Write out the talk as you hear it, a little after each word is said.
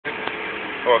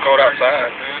Well, cold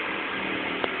outside.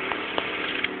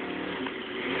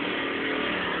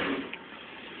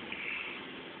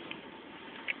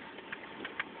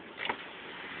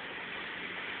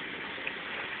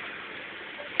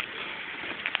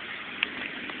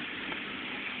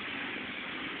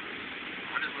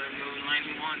 I just let him go in lane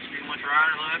he wants. If he wants right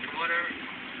or left or whatever.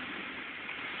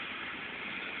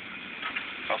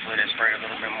 Hopefully they spray a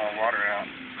little bit more water out.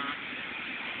 Huh?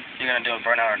 You're gonna do a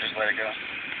burnout or just let it go?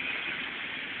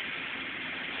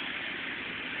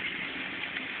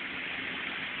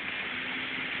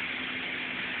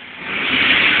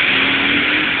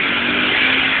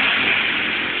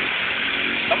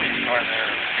 Some of these cars are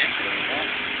ridiculous, man.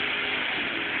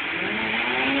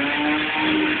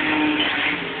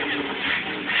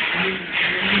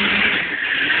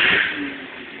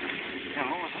 Damn,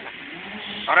 what was that?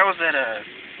 Oh, that was that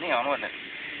neon, wasn't it?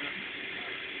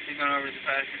 He's going over to the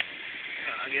passenger.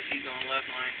 Yeah, I guess he's on left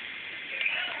lane.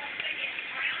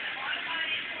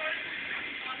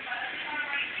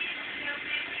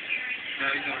 No,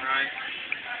 he's going right.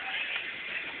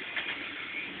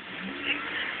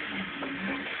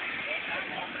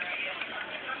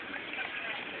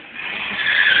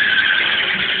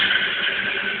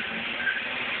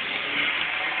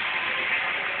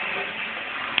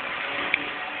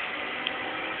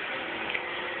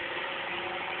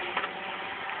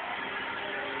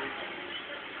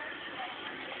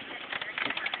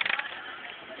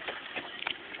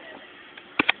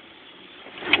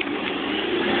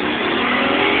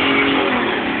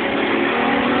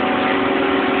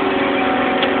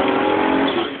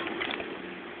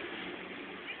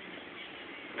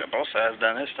 Got both sides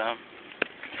done this time.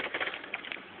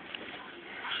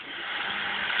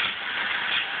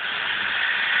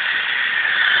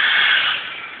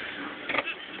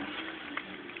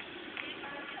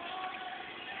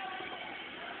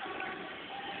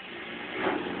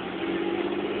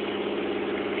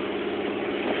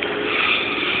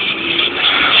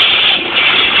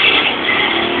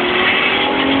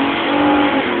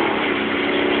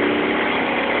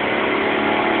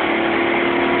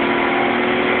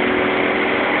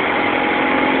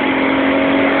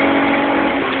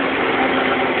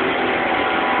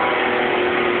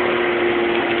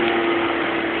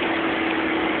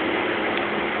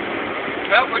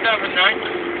 Well, we're done for the night.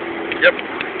 Yep.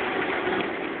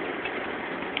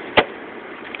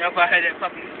 Now if I had that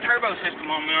fucking turbo system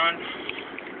on me on.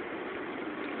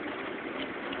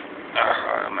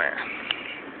 Oh, man.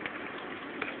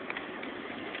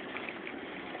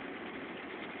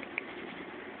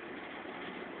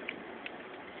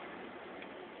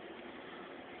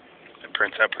 It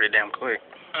prints out pretty damn quick.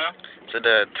 Huh? So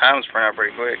the times print out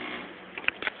pretty quick.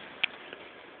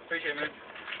 Appreciate it, man.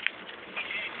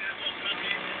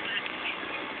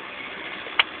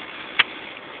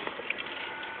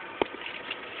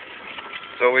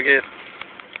 So we get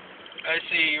Let's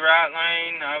see, right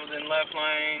lane, I was in left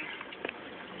lane.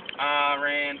 I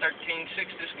ran 13.6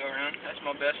 this go around. That's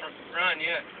my best run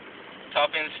yet.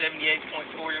 Top end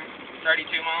 78.4,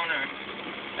 32 mile an hour.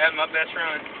 That's my best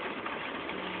run.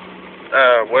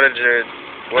 what did your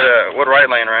what right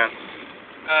lane ran?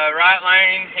 Right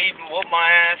lane, he whooped my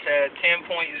ass at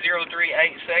 10.038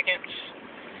 seconds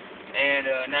and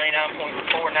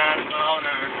 99.49 mile an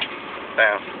hour.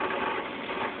 Damn.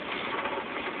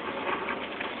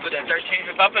 Put that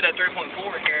 13. If I put that 3.4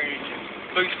 in here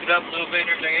and boost it up a little bit and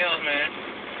everything else, man,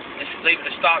 just leave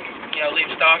the stock,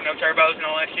 leave stock, no turbos and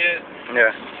all that shit.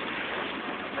 Yeah.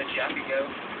 Bet you I could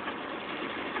go.